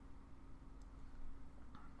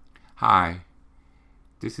Hi,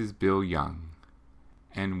 this is Bill Young,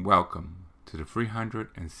 and welcome to the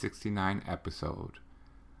 369th episode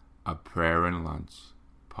of Prayer and Lunch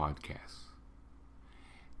podcast.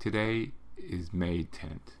 Today is May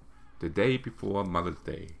 10th, the day before Mother's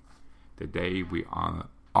Day, the day we honor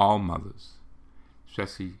all mothers,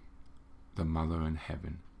 especially the Mother in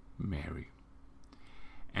Heaven, Mary.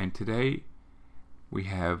 And today we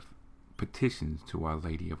have petitions to Our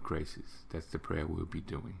Lady of Graces. That's the prayer we'll be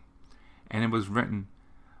doing. And it was written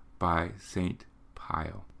by Saint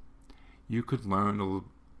Pio. You could learn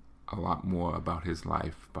a lot more about his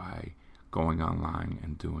life by going online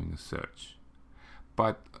and doing a search.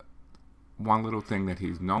 But one little thing that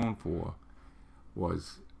he's known for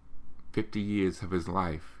was 50 years of his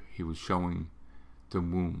life, he was showing the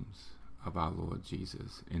wounds of our Lord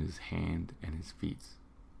Jesus in his hand and his feet.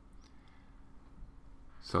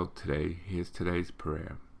 So here's today's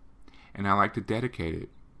prayer. And I like to dedicate it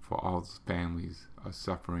for all those families are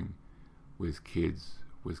suffering with kids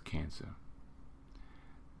with cancer,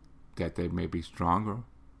 that they may be stronger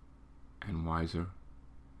and wiser,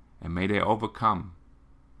 and may they overcome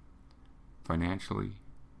financially,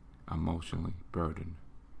 emotionally burdened.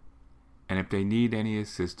 And if they need any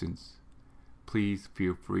assistance, please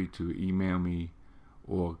feel free to email me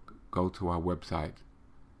or go to our website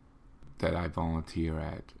that I volunteer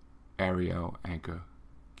at, Ariel Anchor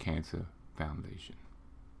Cancer Foundation.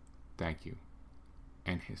 Thank you.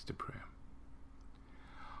 And here's the prayer.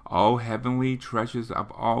 O heavenly treasures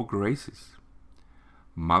of all graces,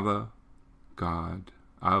 Mother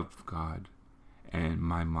of God, and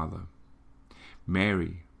my mother,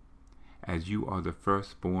 Mary, as you are the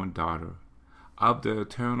firstborn daughter of the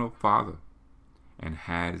eternal Father, and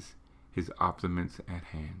has his opulence at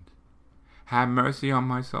hand, have mercy on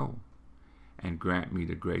my soul, and grant me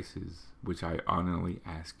the graces which I honorably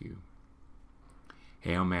ask you.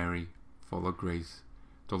 Hail Mary, full of grace,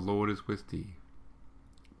 the Lord is with thee.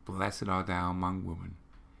 Blessed art thou among women,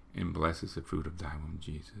 and blessed is the fruit of thy womb,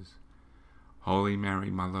 Jesus. Holy Mary,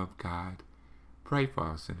 Mother of God, pray for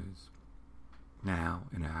us sinners, now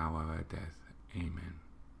and in the hour of our death. Amen.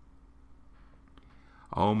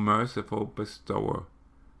 O merciful bestower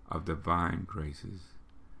of divine graces,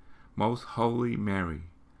 most holy Mary,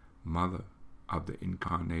 Mother of the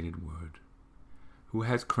incarnated Word, who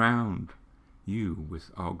has crowned you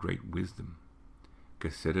with all great wisdom,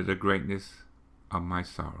 consider the greatness of my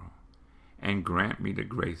sorrow, and grant me the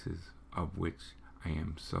graces of which I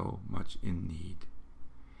am so much in need.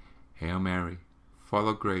 Hail Mary, full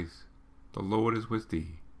of grace, the Lord is with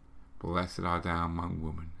thee. Blessed art thou among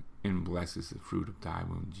women, and blessed is the fruit of thy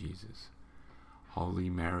womb, Jesus.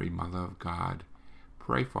 Holy Mary, Mother of God,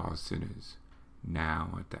 pray for us sinners,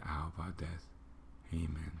 now at the hour of our death.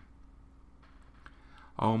 Amen.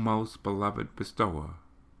 O most beloved bestower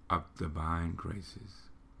of divine graces,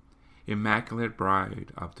 Immaculate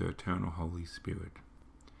Bride of the Eternal Holy Spirit,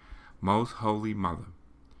 most holy Mother,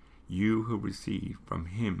 you who received from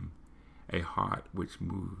him a heart which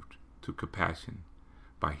moved to compassion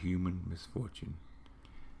by human misfortune.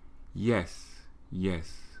 Yes,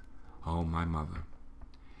 O my Mother,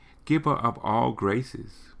 giver of all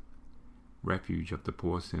graces, refuge of the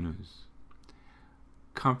poor sinners,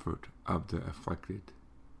 comfort of the afflicted,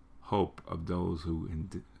 hope of those who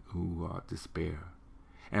despair,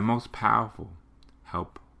 and most powerful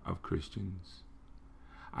help of Christians.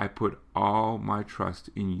 I put all my trust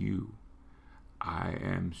in you. I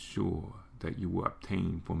am sure that you will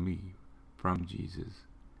obtain for me from Jesus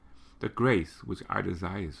the grace which I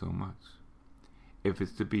desire so much, if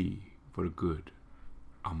it's to be for the good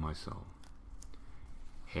of my soul.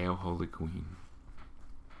 Hail, Holy Queen.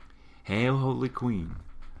 Hail, Holy Queen,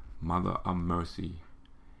 Mother of Mercy.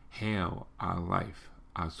 Hail, our life,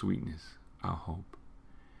 our sweetness, our hope.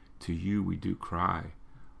 To you we do cry,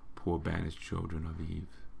 poor banished children of Eve.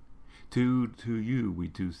 To you we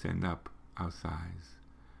do send up our sighs,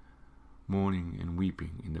 mourning and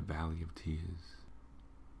weeping in the valley of tears.